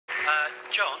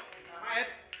John? Ed?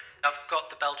 I've got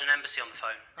the Belgian embassy on the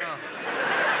phone. Oh.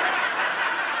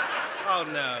 Oh,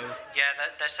 no. Yeah,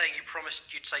 they're saying you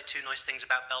promised you'd say 2 nice things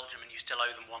about Belgium and you still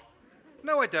owe them 1.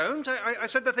 No, I don't. I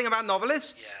said the thing about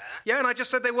novelists. Yeah? Yeah, and I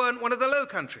just said they weren't one of the Low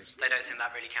Countries. They don't think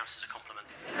that really counts as a compliment.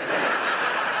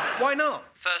 Why not?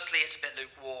 Firstly, it's a bit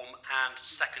lukewarm, and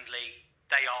secondly,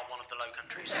 they are one of the Low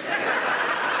Countries.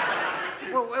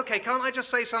 Well, OK, can't I just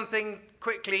say something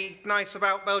quickly nice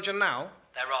about Belgium now?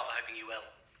 They're rather hoping you will.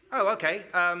 Oh, OK.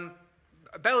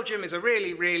 Belgium is a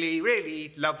really, really,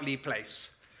 really lovely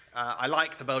place. I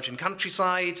like the Belgian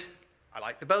countryside. I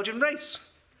like the Belgian race.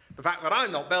 The fact that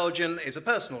I'm not Belgian is a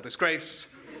personal disgrace.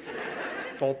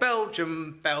 For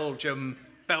Belgium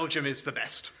is the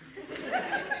best.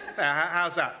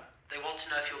 How's that? They want to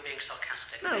know if you're being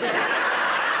sarcastic. No,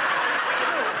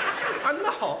 I'm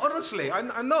not. Honestly,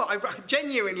 I'm not. I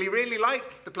genuinely really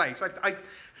like the place.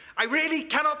 I really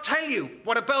cannot tell you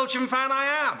what a Belgian fan I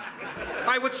am.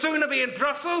 I would sooner be in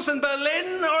Brussels than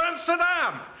Berlin or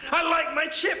Amsterdam. I like my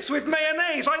chips with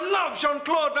mayonnaise. I love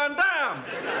Jean-Claude Van Damme.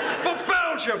 For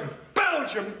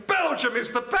Belgium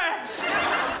is the best.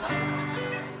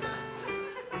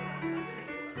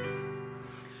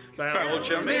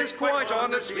 Belgium is quite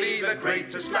honestly the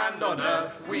greatest land on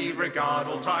earth. We regard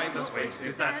all time as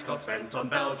wasted that's not spent on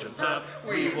Belgian turf.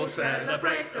 We will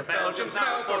celebrate the Belgians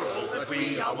now for all that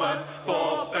we are worth.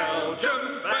 For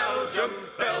Belgium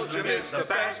is the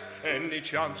best. Any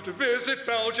chance to visit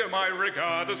Belgium I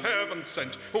regard as heaven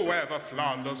sent. Whoever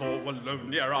Flanders or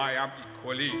Wallonia I am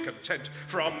equally content.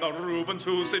 From the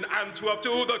Rubenshuis in Antwerp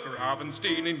to the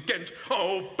Gravenstein in Ghent.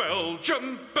 Oh,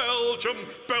 Belgium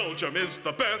is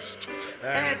the best.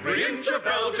 Every inch of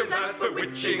Belgium's as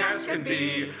bewitching as can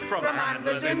be. From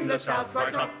Anders in the south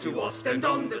right up to Ostend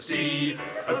on the sea.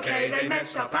 Okay, they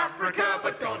messed up Africa,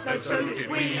 but God knows so did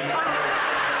we.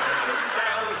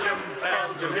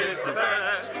 Belgium is the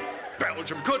best.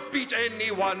 Belgium could beat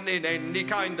anyone in any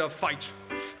kind of fight.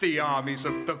 The armies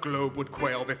of the globe would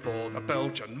quail before the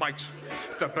Belgian might.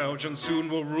 The Belgians soon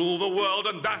will rule the world,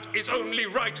 and that is only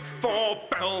right. For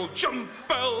Belgium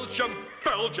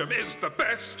is the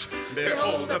best.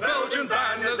 Behold the Belgian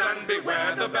banners and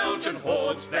beware the Belgian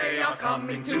hordes. They are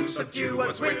coming to subdue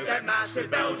us with their massive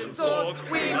Belgian swords.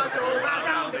 We must all bow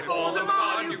down before them,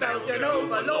 our new Belgian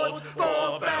overlords.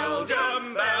 For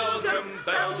Belgium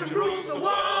rules the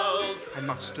world. I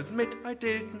must admit I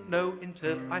didn't know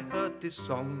until I heard this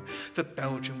song that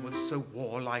Belgium was so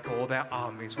warlike, all their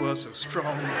armies were so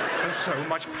strong, and so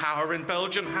much power in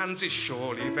Belgian hands is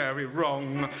surely very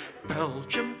wrong.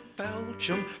 Belgium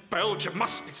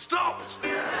must be stopped.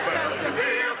 Belgium,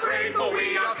 be afraid, for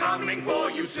we are coming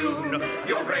for you soon.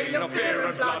 Your reign of fear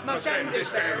and blood must end this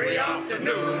very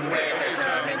afternoon. We're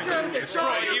determined to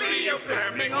destroy you, be you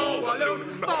Fleming or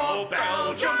Walloon. For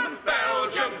Belgium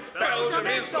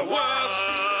is the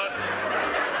worst.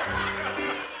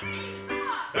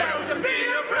 Belgium, be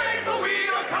afraid, for we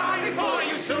are coming for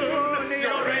you soon.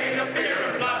 Your reign of fear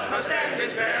and blood must end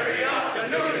this very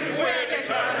afternoon. We're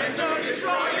determined to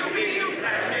destroy you, be you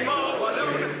Fleming or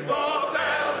Walloon. For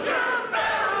Belgium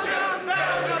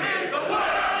is the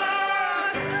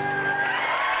worst.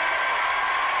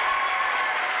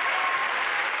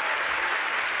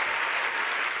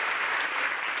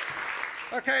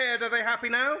 Okay, Ed, are they happy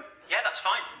now? Yeah, that's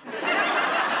fine.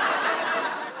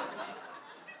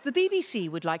 The BBC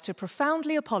would like to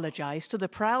profoundly apologise to the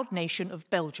proud nation of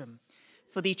Belgium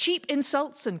for the cheap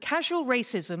insults and casual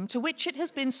racism to which it has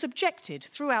been subjected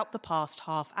throughout the past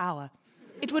half hour.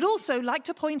 It would also like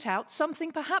to point out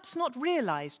something perhaps not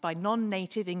realised by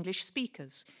non-native English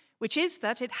speakers, which is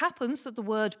that it happens that the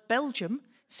word Belgium,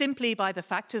 simply by the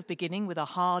fact of beginning with a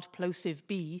hard plosive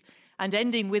B and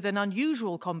ending with an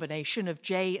unusual combination of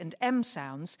J and M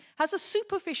sounds, has a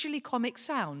superficially comic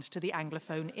sound to the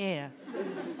Anglophone ear.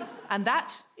 And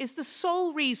that is the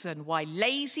sole reason why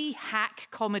lazy hack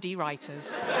comedy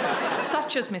writers,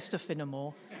 such as Mr.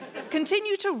 Finnemore,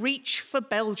 continue to reach for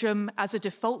Belgium as a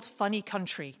default funny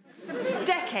country,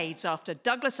 decades after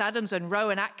Douglas Adams and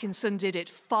Rowan Atkinson did it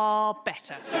far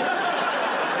better.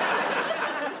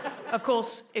 Of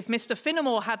course, if Mr.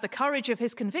 Finnemore had the courage of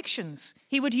his convictions,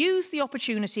 he would use the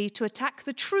opportunity to attack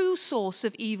the true source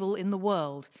of evil in the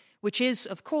world, which is,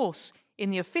 of course,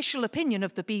 in the official opinion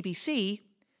of the BBC,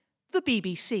 the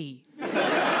BBC.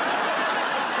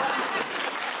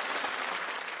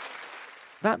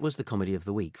 That was the Comedy of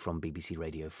the Week from BBC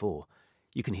Radio 4.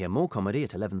 You can hear more comedy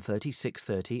at 11:30,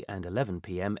 6:30 and 11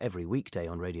 p.m. every weekday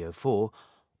on Radio 4,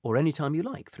 or any time you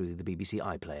like through the BBC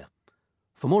iPlayer.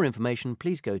 For more information,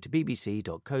 please go to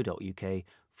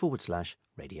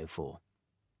bbc.co.uk/Radio 4.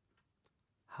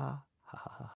 Ha, ha, ha, ha.